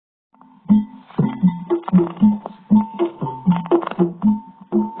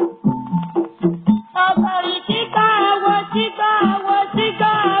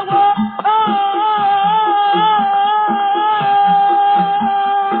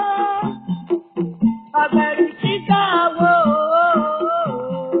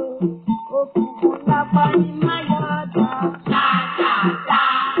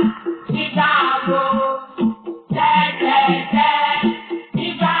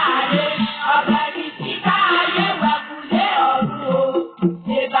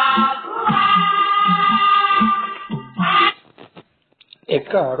Ẹ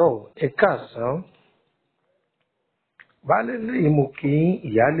káàárọ̀, ẹ káàsán, baálé léyìí mo kí yín,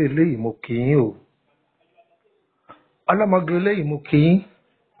 ìyáálé léyìí mo kí yín o, ọlọ́mọge léyìí mo kí yín,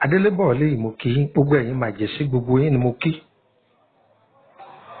 adélébọ̀ léyìí mo kí yín, gbogbo ẹ̀yin màjèṣí gbogbo yín ni mo kí.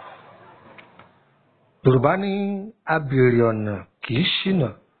 Yorùbá ní abèrè ọ̀nà kì í ṣìnà,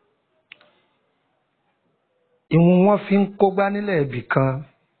 ìwọ̀n wọn fi ń kógbá nílẹ̀ ibì kan,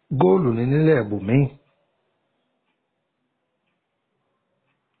 góòlù ní nílẹ̀ ibòmíì.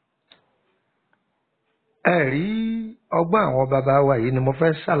 Ẹ rí ọgbọ́n àwọn bàbá wa yìí ni mo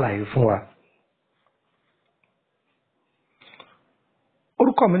fẹ́ ṣàlàyé fún wa.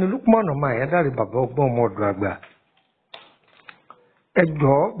 Orúkọ mi ni Lukman ọmọ Àyándárì, bàbá ọgbọ́n ọmọ ọ̀dọ̀ àgbà. Ẹ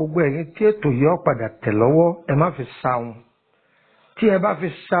jọ̀ọ́ gbogbo ẹ̀yin tí ètò yìí ó padà tẹ̀ lọ́wọ́, ẹ má fi sáhun. Tí ẹ bá fi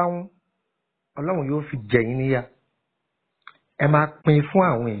sáhun, Ọlọ́run yóò fi jẹ yín níyà. Ẹ máa pín fún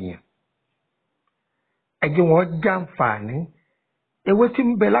àwọn èèyàn. Ẹ jẹ́ wọn jàǹfààní. Ewé tí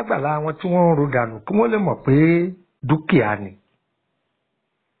ń bẹ lágbàlá wọn tí wọ́n ń ro dànù kí wọ́n lè mọ̀ pé dúkìá ni.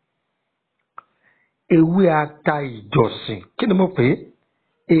 Ewé ata ìjọsìn, kí ni mo pè é?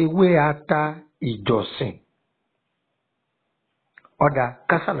 Ewé ata ìjọsìn. Ọ̀dà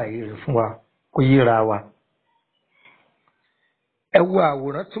ká ṣàlàyé rẹ̀ fún wa kó yéra wa. Ẹ wo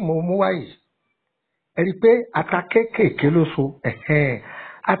àwòrán tí mo mú wáyé. Ẹ rí i pé ata kéékèèké ló so.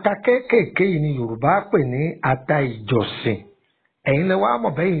 Ata kéékèèké yìí ni Yorùbá pè ní ata ìjọsìn. Ẹ̀yin lẹ wá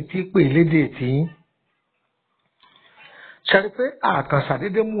mọ̀ bẹ́yìn tí pè lédè tí yín. Ṣe rí i pé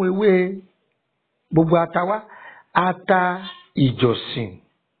àkànṣàdédé mú ewé gbogbo ata wá, ata ìjọsìn.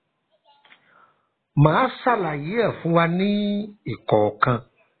 Màá ṣàlàyé ẹ̀ fún wa ní ìkọ̀ọ̀kan.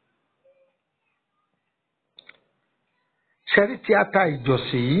 Ṣe rí ti ata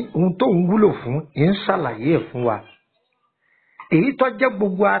ìjọsìn yìí, ohun tó ń wúlò fún ń ṣàlàyé ẹ̀ fún wa. Èyí tó jẹ́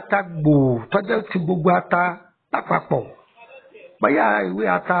gbogbo ata gbòò, tó jẹ́ ti gbogbo ata lápapọ̀. Bóyá ewé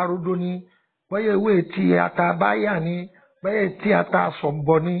ata rodo ni, bóyá ewé ti ata báyà ni, bóyá ti ata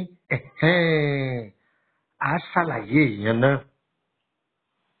sọ̀mbọ ni, à ṣàlàyé ìyẹn náà.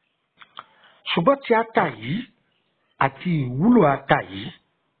 Ṣùgbọ́n ti ata yìí àti ìwúlò ata yìí,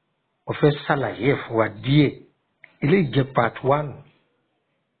 mo fẹ́ ṣàlàyé ẹ̀ fún wa díẹ̀. Eléyìí jẹ́ part 1.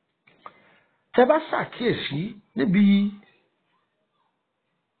 Tẹ́ bá ṣàkíyèsí níbi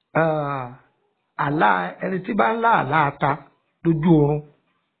àlá ẹni tí bá ń lá àlá ata lójú oorun.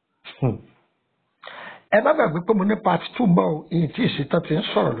 Ẹ má gbàgbé pé mo ní part 2 bọ́ ọ, ìyìn tí ìṣetán ti ń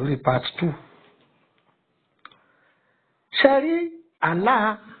sọ̀rọ̀ lórí part 2. Ṣé rí àlá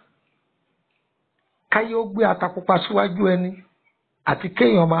káyé ó gbé ata pupa síwájú ẹni àti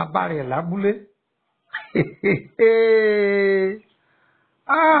kéèyàn máa bá rẹ̀ lábúlé?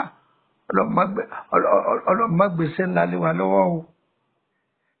 Ọlọ́run má gbèsè ńlá lé wa lọ́wọ́ o.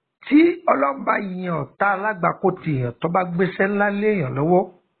 Tí Ọlọ́run bá yan ọ̀tá alágbàkó ti yàn tó bá gbèsè ńlá léèyàn lọ́wọ́,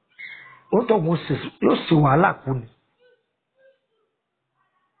 ó tó wọn yóò sì wàhálà kú ni.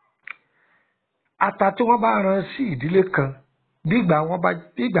 Ata tí wọ́n bá rán sí ìdílé kan, bí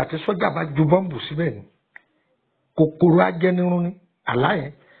ìgbà tí sọ́jà bá ju bọ́ǹbù síbẹ̀ ni, kòkòrò ajẹnirun ni àlá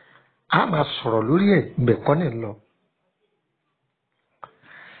yẹn. A máa sọ̀rọ̀ lórí ẹ̀ mbẹ̀kọ́ ní lọ.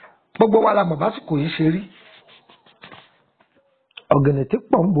 Gbogbo wa la mọ̀ básìkò yìí ṣe rí. Ọ̀gìnìtì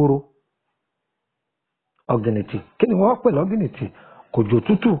pọ̀ ń gbòòrò. Ọ̀gìnìtì, kí ni wọ́n pè lọ́gìnìtì? Kòjò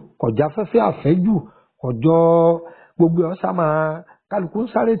tútù, kọjá afẹ́fẹ́ àfẹ́jù, kọjọ́ gbogbo ọ̀sá máa kálukú ń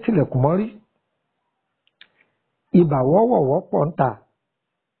sáré tilẹ̀kùn mọ́rí. Ibà wọ́wọ̀wọ́ pọ̀ ń ta.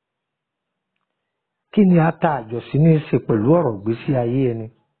 Kí ni ata àjọsìn ní í ṣe pẹ̀lú ọ̀rọ̀ ìgbésí ayé ẹni?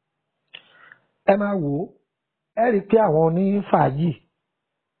 Ẹ máa wò ó, ẹ rí i pé àwọn onífàájì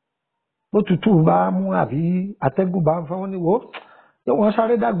bó tutù bá mú àbí atẹ́gùn bá ń fẹ́ wọ́n ní wò ó, yóò wọ́n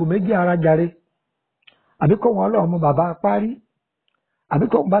sáré dàgbò méjì ara jàre, àbí kó wọn lọ́ọ́ mú bàbá parí, àbí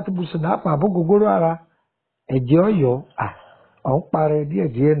kó wọn bá ti bu sìnáàpù àbó gogoro ara, ẹ̀jẹ̀ ọ̀yọ́ ọ̀ ń parẹ́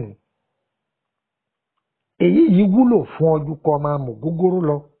díẹ̀díẹ̀ nù. Èyí yìí wúlò fún ọdún kọ́ máa mú gogoro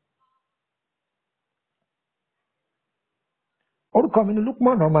lọ. Orúkọ mi ni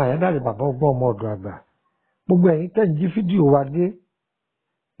Lukman ọmọ Àyándárì, bàbá ọgbọ́n ọmọ ọ̀dọ̀ àgbà. Gbogbo ẹ̀yin tẹ́ ń jí fídíò wa dé,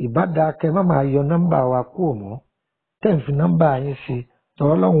 ìbádá kẹ́ má máa yọ nọ́mbà wa kúrò mọ́ tẹ́ ń fi nọ́mbà yín sí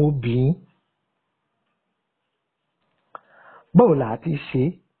tọ́rọ́ lọ́hùn ó bí yín. báwo là á ti ṣe é?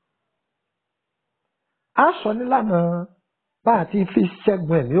 a sọ nílànà bá a ti fi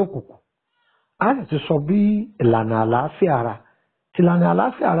ṣẹ́gun ẹ̀mí òkùnkùn a sì ti sọ bí ìlànà àlàáfíà ara tìlànà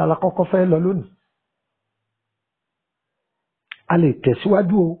àlàáfíà ara la kọ́kọ́ fẹ́ lọ lónìí. a lè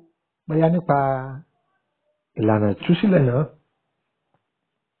tẹ̀síwájú o bóyá nípa ìlànà ìtúsílẹ̀ náà.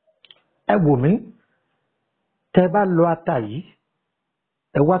 ẹ wò mí tẹ́ bá lọ ata yìí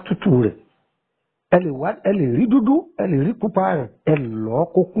ẹ wá tútù rẹ̀ ẹ lè rí dúdú ẹ lè rí pupa rẹ̀ ẹ lọ̀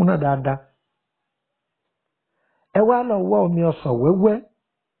kó kúnná dáadáa. ẹ wá lọ wá omi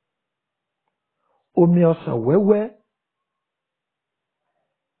ọsàn wẹ́wẹ́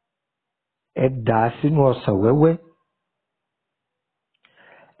ẹ dà á sínú ọsàn wẹ́wẹ́.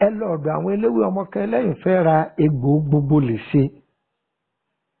 ẹ lọ ọ̀dọ̀ àwọn eléwé ọmọkẹ lẹ́yìn fẹ́ ra egbò gbogbo lè ṣe.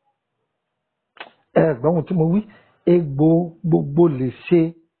 ẹ gbọ́ ohun tí mo wí, egbò gbogbo lè ṣe.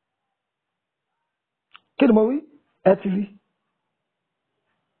 kí ni mo wí? ẹ ti rí.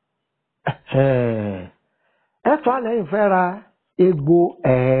 ẹ tún àlẹ́yìn fẹ́ ra egbò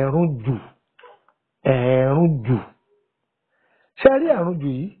ẹ̀ẹ̀rùn jù. ṣe rí ẹ̀ẹ̀rùn jù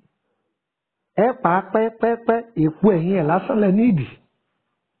yìí ẹ pa á pẹ́pẹ́pẹ́ èpo ẹ̀yìn ẹ̀ lásán lẹ ní ìdí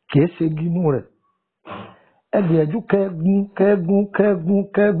kìí ṣe gínú rẹ̀. ẹ gbìyànjú kẹ́gún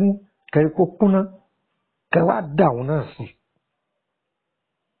kẹ́ kó kúnná kẹ́ wá dà òun náà sí.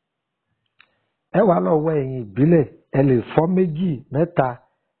 ẹ wá lọ wọ ẹ̀yìn ìbílẹ̀ ẹ lè fọ́ 2 3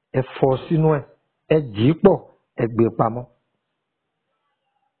 ẹ fọ́ sínú ẹ̀ ẹ jì í pọ̀ ẹ gbé pamọ́.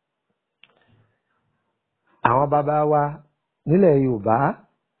 àwọn bàbá wa nílẹ̀ Yorùbá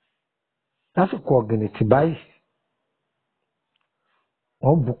lásìkò ọ̀gìnìtì báyìí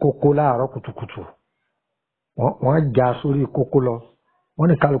wọ́n bu kókó láàárọ̀ kùtùkùtù wọ́n já sórí kókó lọ wọ́n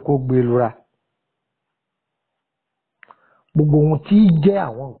ní kálukú gbé lura. gbogbo ohun tí jẹ́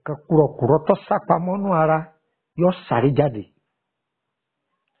àwọn nǹkan kúrọ̀kúrọ̀ tó sápamọ́nú ara yóò sáré jáde.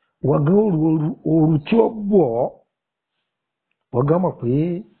 wọ́n gan ooru tí ó bù ọ́ wọ́n gan mọ̀ pé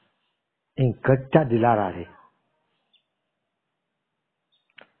nǹkan jáde lára rẹ̀.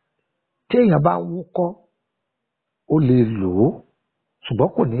 tí èèyàn bá ń wúkọ́ ó lè lò ó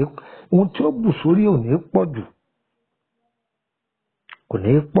ṣùgbọ́n kò ní ohun tí ó bù sórí ò ní pọ̀ jù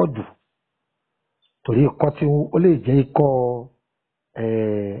torí ikọ́ tí ó lè jẹ́ ikọ́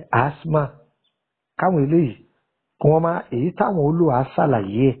asthma káwọn eléyìí kí wọ́n má èyí táwọn olú á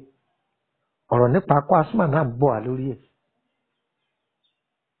ṣàlàyé ẹ̀ ọ̀rọ̀ nípa akọ́ asthma náà ń bọ̀ wá lórí ẹ̀.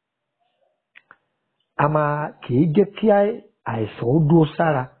 a máa kì í jẹ́ kí àìsàn ó dúró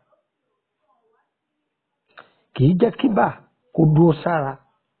sára kì í jẹ́ kí bà kó dúró sára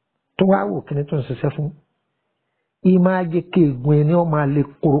tó wá wò kí ni tó ń ṣiṣẹ́ fún. ìmọ̀ ajé kí egun ẹni ó máa lè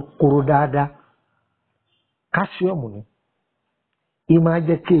korokoro dáadáa káṣíọ̀mù ni. ìmọ̀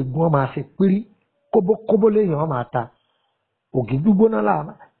ajé kí egun ó máa ṣe pírí kóbókóbó léèyàn ó máa ta. ògì gbígbóná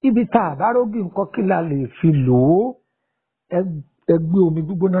láàmú ibi tá a bá rógì nǹkan kí la lè fi lò ó. ẹ gbé omi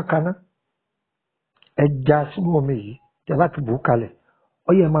gbígbóná kaná ẹ já sínú omi yìí tí a bá ti bù ú kalẹ̀ ó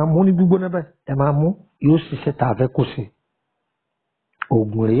yẹ máa mú ní gbígbóná bẹ́ẹ̀ ẹ máa mú yóò ṣiṣẹ́ tá a fẹ́ kó ṣe.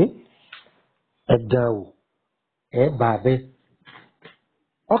 oògùn rèé ẹ dán o ẹ bà bẹ.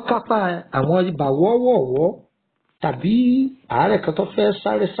 ọkápá àwọn ibà wọ́wọ́wọ́ tàbí àárẹ̀ kan tó fẹ́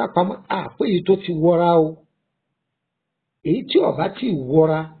sáré sápamọ́ àpé èyí tó ti wọra o èyí tí ọba ti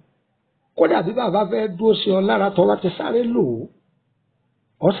wọra kódà bí bàbá fẹ́ dúró sí ọ lára tó bá ti sáré lò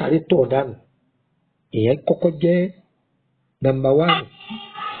ó sáré tọ̀ ọ́ dànù. ìyẹn kọ́kọ́ jẹ́ number 1.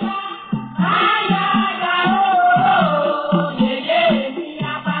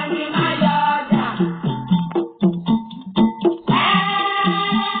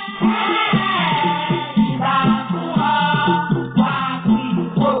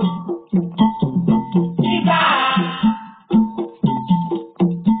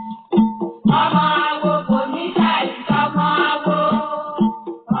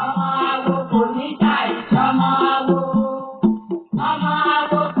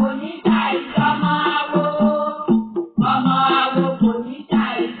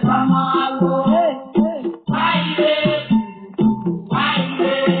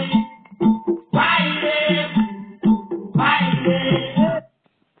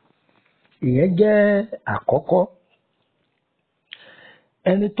 ìyẹn jẹ́ àkọ́kọ́.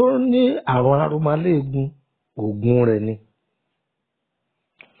 ẹni tó ní àrùn arúmọléegun oògùn rẹ̀ ni.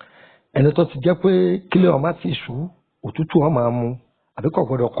 ẹni tó ti jẹ́ pé kílẹ̀ ọmọ ti ṣú òtútù ọ máa mu àbí kò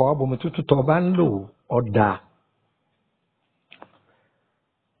gbọdọ̀ kọ́ bomi tútù tó bá ń lò ọ̀dà.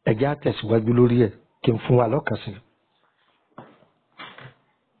 ẹ jẹ́ á tẹ̀síwájú lórí ẹ̀ kí n fún wa lọ́kàn sí.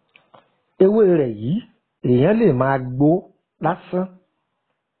 ewé rẹ̀ yìí èèyàn lè máa gbó lásán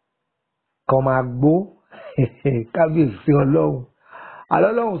kan máa gbó kábíyèsí ọlọ́run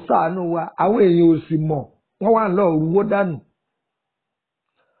àlọ́lọ́run ṣàánú wa àwọn èèyàn ò sì mọ̀ wọ́n wà lọ rúwó dànù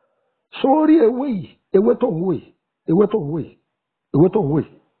sórí ewé yìí ewé tó ń wò yìí ewé tó ń wò yìí ewé tó ń wò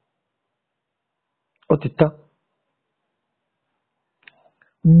yìí ó ti tán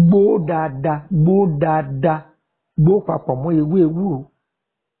gbó dáadáa gbó papọ̀ mọ́ ewé ewúro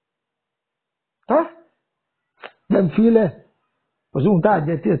jẹ́ ń filẹ̀ kò sí ohun tá a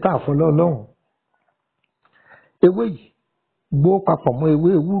jẹ tí ẹ̀ tá a fọlọ́ ọlọ́run ewé yìí gbó papọ̀ mọ́ ewé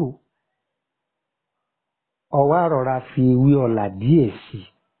ewúro ọwọ́ àrọ̀ra fi ewé ọ̀là díẹ̀ sí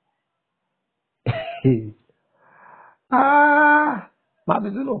i máa fi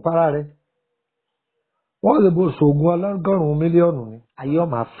sínú para rẹ̀ wọ́n lè bo ṣoògùn ọlọ́gọ́rùn-ún mílíọ̀nù ni ayé ọ̀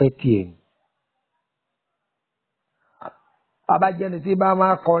máa fẹ́ tiẹ̀ ni abájẹni tí bá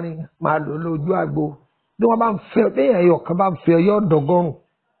máa kọrin máa lò lójú àgbo bí wọ́n bá ń fẹ́ bẹ́ẹ̀ ẹ̀yọ̀ kan bá ń fẹ́ ọyọ́ dọ̀gọ́rùn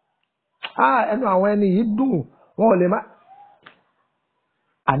ẹnu àwọn ẹni yìí dùn wọn ò lè má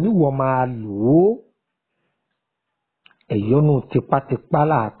àníwọ̀ máa lò ó ẹ̀yọ́nù tipátipá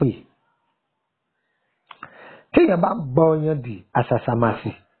láàpè téèyàn bá ń bọ ọyàn dì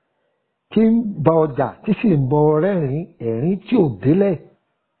àṣàṣàmàṣì tí ń bọ ọjà tí sì ń bọ rẹ́rìn ẹ̀rín tí ò délẹ̀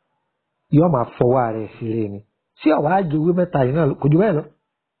yóò máa fọwọ́ rẹ̀ ṣeré ni sí ọ̀wá àjò ewé mẹ́ta yìí náà kò jù bẹ́ẹ̀ lọ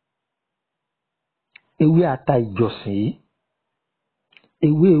ewé ata ìjọsìn yìí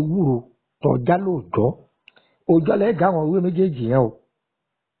ewé ewúro tọjá lóòjọ́ òòjọ́ lẹ́gàá àwọn ewé méjèèjì yẹn o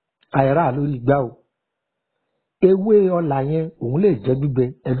àìrà lórí igbá o ewé ọlà yẹn òun lè jẹ́ gbígbẹ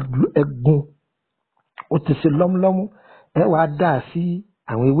ẹ̀gún ó ti ṣe lọ́múlọ́mú ẹ wàá dà sí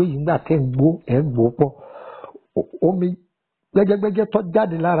àwọn ewé yìí nígbà tẹ́ ń gbó ẹ̀ ń gbó pọ̀ omi gbẹ́jẹ́gbẹ́jẹ́ tó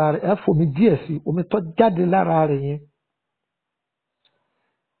jáde lára rẹ̀ ẹ fòmi díẹ̀ sí omi tó jáde lára rẹ̀ yẹn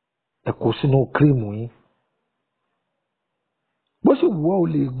ẹ kó sínú kírímù yín bó sì wù ọ́ ò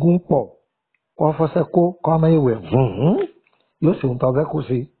lè gún pọ̀ kó fọṣẹ kó kọ́ ọmọ ìwẹ̀ yóò sì ń tọ́ fẹ́ kó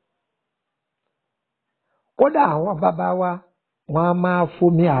ṣe. kódà àwọn bàbá wa wọ́n á máa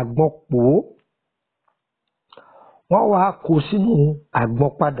fomi àgbọn pò ó wọ́n wá kó sínú àgbọn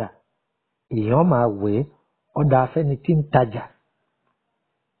padà èèyàn máa wẹ̀ ẹ́ ọ̀dà afẹ́ni tí ń tajà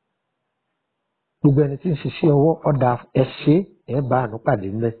gbogbo ẹni tí ń ṣiṣẹ́ ọwọ́ ọ̀dà ẹ̀ṣẹ́ ẹ̀ bá àánú pàdé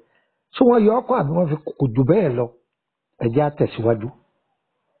ńlẹ̀ tí wọ́n yọ ọkàn àbí wọ́n fi kò jù bẹ́ẹ̀ lọ ẹ̀jẹ̀ àtẹ̀síwájú.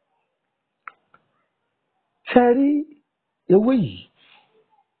 ṣe rí ewé yìí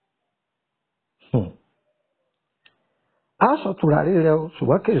á sọ tùràrí rẹ o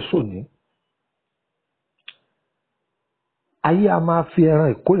ṣùgbọ́n kì í sùn ní. ayé a máa fi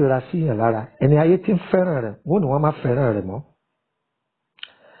ẹran ìkórìíra sí yàn lára ẹni ayé tí ń fẹ́ràn rẹ̀ wọ́n ní wọ́n máa fẹ́ràn rẹ̀ mọ́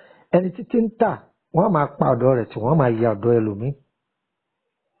ẹni títí ń tà wọ́n máa pa ọ̀dọ̀ rẹ̀ tí wọ́n máa ya ọ̀dọ̀ ẹlòmíì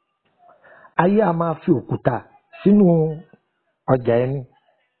ayé a máa fi òkúta sínú ọjà ẹni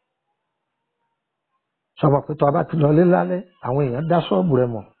sọmọ pé tó a bá ti lọ lé lálẹ́ àwọn èèyàn dá ṣọ́ọ̀bù rẹ̀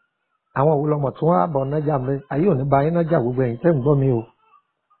mọ̀ àwọn òwúlọmọ tí wọ́n á bọ̀ nájà mẹ ayé ò ní ba ayé nájà gbogbo ẹ̀yin tẹ́ ń gbọ́ mi o.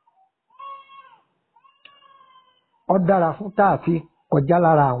 ó dára fún tá a fi kọjá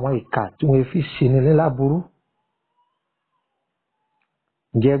lára àwọn ìkà tí wọ́n fi ṣe ni ní láburú.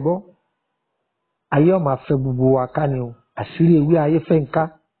 ǹjẹ́ gbọ́ ayé ó máa fẹ́ gbogbo wa ká ni o àṣírí ewé ayé fẹ́ ń ká.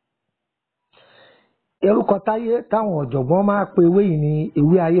 orúkọ táyé táwọn ọ̀jọ̀gbọ́n máa pe ewé yìí ní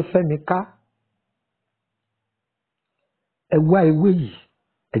ewé ayé fẹ́ mi ká. ẹ wá ewé yìí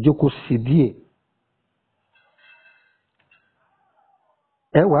ẹ jókòó sí díẹ̀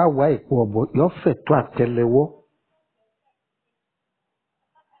ẹ wàá wá èpo ọ̀bọ yọ fẹ̀ tó àtẹ́lẹwọ́.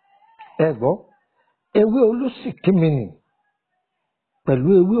 ẹ gbọ́ ewé olùsìkímìnì pẹ̀lú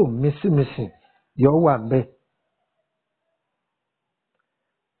ewé òmísìmísì yọ wà bẹ́ẹ̀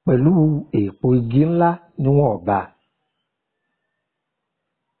pẹ̀lú èèpo igi ńlá níwọ̀n ọ̀bà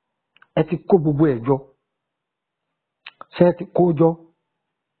ẹ ti kó gbogbo ẹ̀ jọ ṣé ẹ ti kó jọ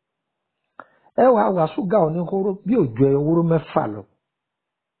ẹ wàá wá ṣúgà oníhóró bí òjò ehoro 6 lọ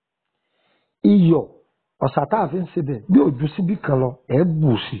iyọ̀ ọ̀sà tá a fi ń sebẹ̀ bí òjú síbí kan lọ ẹ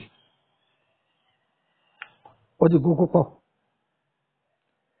bù sí i. ó di kókó pọ̀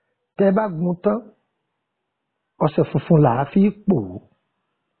tẹ́ bá gun tán ọṣẹ funfun là á fi pò ó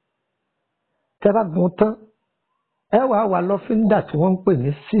tẹ́ bá gun tán ẹ wàá wá lọ́fíńdà tí wọ́n ń pè ní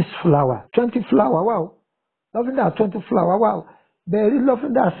 6 flower 20 flower wà ó lọ́fíńdà 20 flower wà ó bẹ́ẹ̀ rí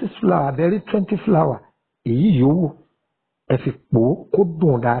lọ́fíńdà 6 flower bẹ́ẹ̀ rí 20 flower èyí yòówù ẹ fi pò ó kó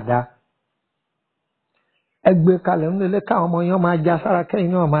dùn dáadáa ẹ gbé kalẹ̀ ń lélẹ̀ káwọn ọmọ yẹn máa já sára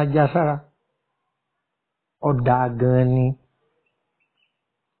kẹ́yìn náà máa já sára ọ̀dà gan ni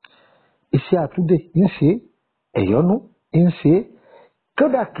iṣẹ́ àtúndè ń ṣe ẹ̀yọ́nú ń ṣe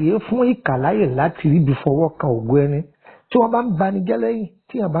kódà kì í fún ìkà láyè láti ríbi fọwọ́ kan ògo ẹni tí wọ́n bá ń bani jẹ́ lẹ́yìn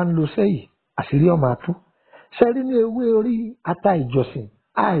tí wọ́n bá ń lo sẹ́yìn àṣírí ọmọ àtú sẹ́rí ní ewé orí ata ìjọsìn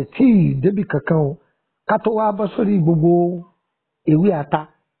àìtí ìdébì kankan o ká tó wá bọ́ sórí gbogbo ewé ata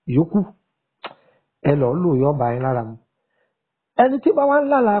yòókù ẹ lọ́ọ́ lò yọ́ bá yín lára mu ẹni tí bá wá ń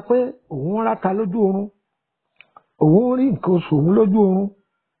lálàá pé òun ráta lójú oorun òun rí nǹkan oṣù òun lójú oorun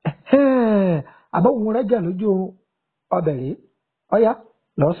àbọ̀ òun rẹ́jẹ̀ lójú oorun ọbẹ̀ rèé ọ̀yá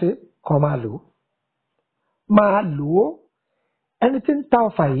lọ́ọ́ ṣe kọ́ máa lò ó ẹni tí ń ta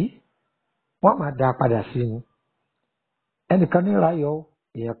ọfà yìí wọ́n máa dá a padà sí ni ẹnìkan ní ráyọ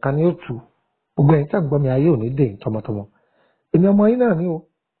èèyàn kan ní òtù gbogbo ẹ̀yin tẹ́ ń gbọ́ mi ayé òní dè tọmọtọmọ èmi ọmọ yín náà ni o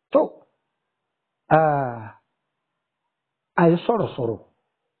tó àìsọ̀rọ̀sọ̀rọ̀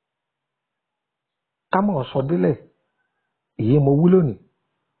ká mọ̀ ọ́ sọ délẹ̀ èyí mo wí lónìí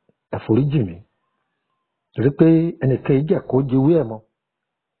ẹ̀foríjì mi torí pé ẹnìkan ìjẹ́ kó jewé ẹ̀ mọ́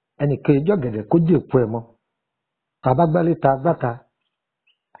ẹnìkan ìjọ́ gẹ̀dẹ̀ kó jẹ́ èpo ẹ̀ mọ́ tàbá gbálẹ̀ ta gbàta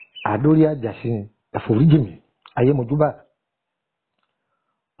àdórí àjàsí ni ẹ̀foríjì mi ayé mojúbà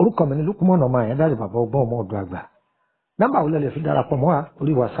orúkọ mi ni Lukumon ọmọ Àyàndáre bàbá ọgbọ́n ọmọ ọ̀dọ̀ àgbà nọ́mbà wo lẹ lè fi darapọ̀ mọ́ wa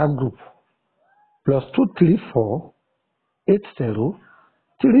orí WhatsApp group +234 80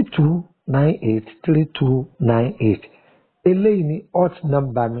 32 98 32 98 eléyìí ni hot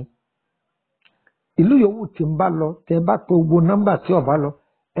number mi ìlú yòówù tí ń bá lọ tẹ bá pé gbogbo nọ́mbà tí ó bá lọ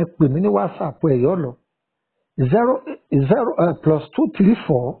ẹ pè mí ní WhatsApp ẹ yọ lọ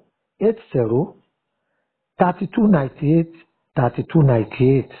 +234 80 32 98 32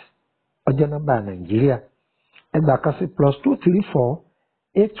 98 ọjọ́ nọ́mbà Nàìjíríà ẹgbàá kan sí +234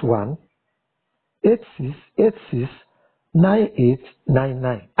 81 86 86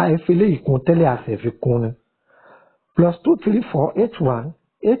 9899 àìfilé ìkún tẹ́lẹ̀ àṣẹ̀fikún ni +234 81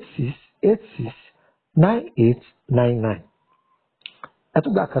 86 86 9899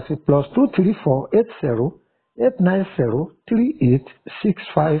 ẹtùgbà kan sí +234 80 890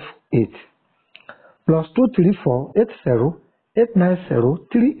 38658 +234 80 890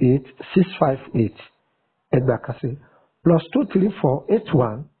 38658 ẹgbàá kan sí +234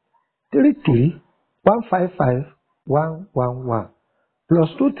 81 33 155 111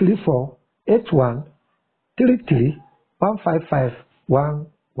 +234 81 33 155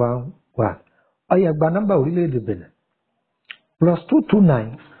 111 ọyẹ ẹgbàá nọ́mbà orílẹ̀-èdè Benin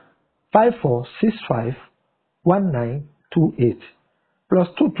 +229 5465 1928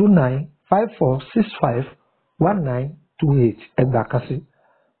 +229 5465 1928 ẹgbàá kan sí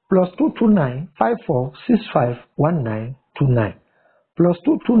 +229 5465 1929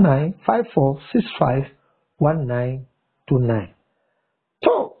 +229 5465 1929.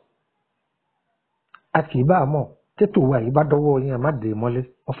 tó a kì í bá a mọ̀ tètò wa yìí bá dọ́wọ́ yín ẹ má dé mọ́lé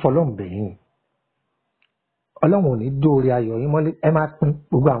ọ̀fọlọ́ǹbẹ̀yìn ọlọ́run ò ní dóore ayọ̀ yín mọ́lé ẹ máa pín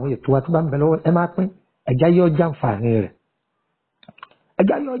gbogbo àwọn ètò wa tó bá ń bẹ lọ́wọ́ ẹ máa pín ẹ̀já yóò jàǹfààní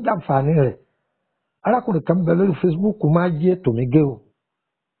rẹ̀ arákùnrin kan bẹ lórí Facebook máa jí ètò mi gé o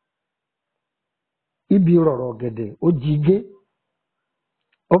ibi rọ̀rọ̀ ọ̀gẹ̀dẹ̀ ó jí gé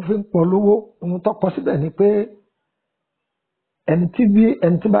ó fi ń pọ̀ lówó ohun tó kọ síbẹ̀ ni pé ẹni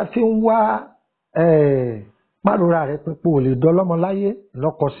tí bá ti ń wá márùrà rẹ̀ pípò ò lè dọ́lọ́mọ láyé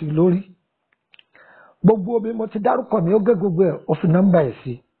lọ́kọ sí lórí gbogbo bí mo ti dárúkọ mi ó gé gbogbo ẹ̀ ó fi nọ́mbà ẹ̀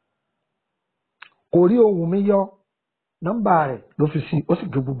sí kò rí ohun mi yọ nọ́mbà rẹ̀ ló fi sí ó sì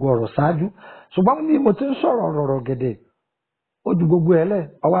gé gbogbo ọ̀rọ̀ ṣáájú ṣùgbọ́n bí mo ti ń sọ̀rọ̀ ọ̀rọ̀ gẹ̀dẹ̀ ó ju gbogbo ẹ̀ lẹ̀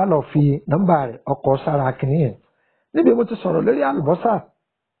ó wá lọ fi nọ́mbà rẹ̀ ọkọ̀ sára kìnìyàn níbi mo ti sọ̀rọ̀ lórí àlùbọ́sà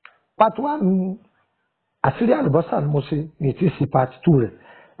part 1 àṣírí àlùbọ́sà ni mo ṣe ní ti sí part 2 rẹ̀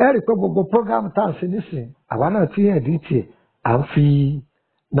ẹ rí i pé gbogbo program tá à ń ṣe nísìn àwa náà ti ẹ̀dí tiẹ̀ à ń fi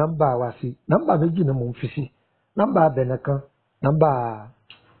nọ́mbà wa sí nọ́mbà méjì ni mò ń fi sí nọ́mbà Benin kan nọ́mbà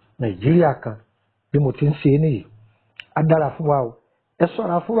Nàìjíríà kan bí mo ti ń ṣe nìyí á dára fún wa o ẹ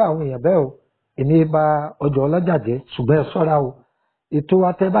ṣọ́ra fún àwọn èèyàn bẹ́ẹ̀ o èmi bá ọjọ́ ọlọ́jà jẹ́ ṣùgbọ́n ẹ ṣọ́ra o ètò wa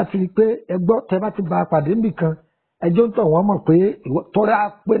tẹ bá ti rí i pé ẹ gbọ́ tẹ bá ti bá a pàdé níbì kan ẹjọ́ ń tọ̀ wọ́n mọ̀ pé tọ́ra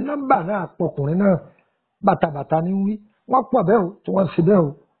pé nọ́mbà náà pọkùnrin náà bàtàbàtà ní wí wọ́n pọ̀ bẹ́ẹ̀ o tí wọ́n ṣe bẹ́ẹ̀ o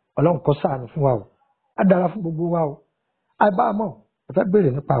ọlọ́run kó ṣàánú fún wa o á dára fún gbogbo wa o àbámọ̀ ẹ fẹ́ béèrè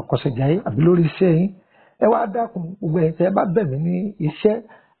nípa àkọsẹ̀jáyé àbí lórí iṣẹ́ yín ẹ wá dákun gbogbo ẹ̀yin tẹ́ ẹ bá bẹ̀ mí ní iṣẹ́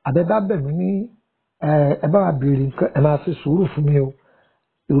àbẹ bá bẹ̀ mí ní ẹ bá wa béèrè nǹkan ẹ máa ṣe sùúrù fún mi o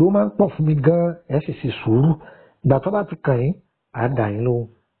èrò máa ń pọ̀ fún mi gan ẹ sì ṣe sùúrù ìgbà tó bá ti kàn yín á dà yín lóhùn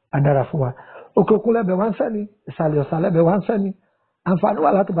á dára fún wa òkè òkun lẹ́bẹ̀ wá ń sẹ́ni ìsàlẹ̀ ọ̀sà lẹ́bẹ̀ wá ń sẹ́ni àǹfààní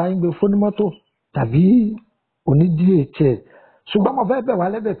wà láti bá yín gbé fóònù mọ́tò tàbí DHL ṣùgbọ́n mo fẹ́ bẹ̀ wá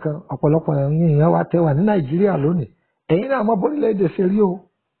lẹ́bẹ̀ kan ọ̀pọ̀lọpọ̀ ẹ̀yin èèyàn wa tẹ́ wà ní Nàìjíríà lónìí ẹ̀yin náà mọ bórílẹ̀-èdè ṣe rí o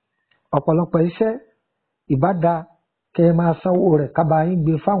ọ̀pọ̀lọpọ̀ iṣẹ́ ìbáda kẹ́ ẹ máa sanwó rẹ̀ ká bá yín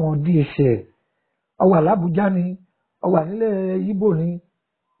gbé fáwọn DSL ó wà l'Ábùjá ni ó wà nílẹ̀ Yíbò ni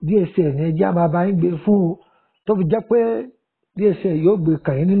DSL ni ẹjẹ́ á máa bá yín gbé fún o tó fi jẹ́ pé DSL yóò gbé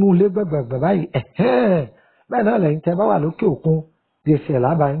kàn yín nínú ilé gbẹ̀gbẹ̀gbẹ̀ báyìí bẹ́ẹ̀ náà lẹ́yìn tẹ́ bá wà lókè òkun DSL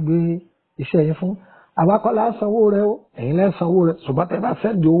á bá yín gbé iṣẹ́ yín fún àwa kọ́ la sanwó rẹ̀ o ẹ̀yin lẹ́ sanwó rẹ̀ ṣùgbọ́n tẹ́ bá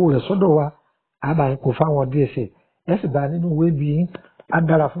sẹ́ndì owó rẹ̀ sọ́dọ̀ wa á bá yín kó fáwọn DSL ẹ sì bá nínú ìwé bí yín á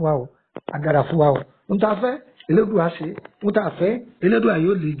dára fún wa o á dára fún wa o n ta fẹ́ Elédùà ṣe n ta fẹ́ Elédùà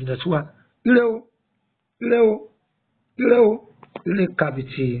yóò lè jìnnà sí wa ire o ire o ire o ire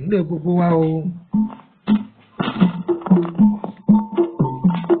kàbìtì nílé gbogbo wa o.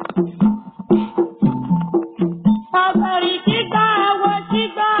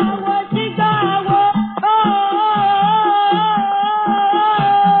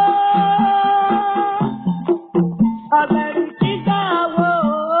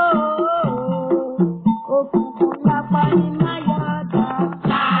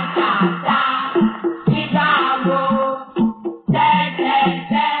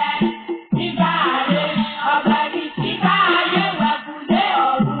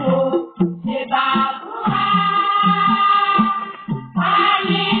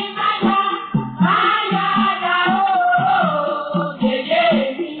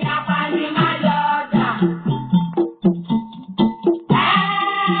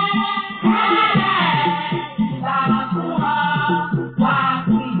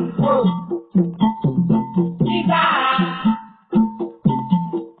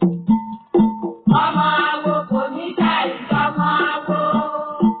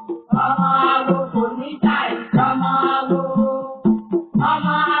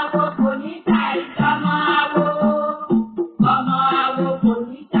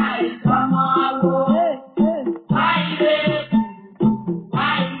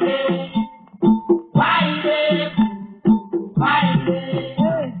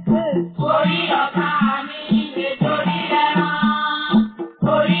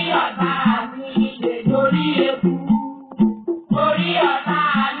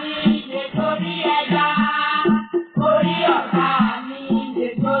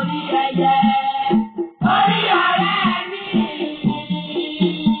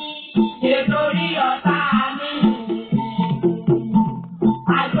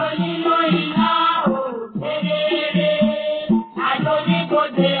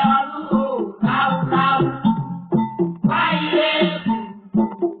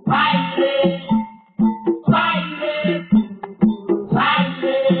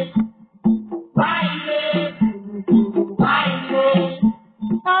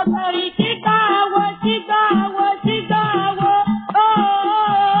 Bye.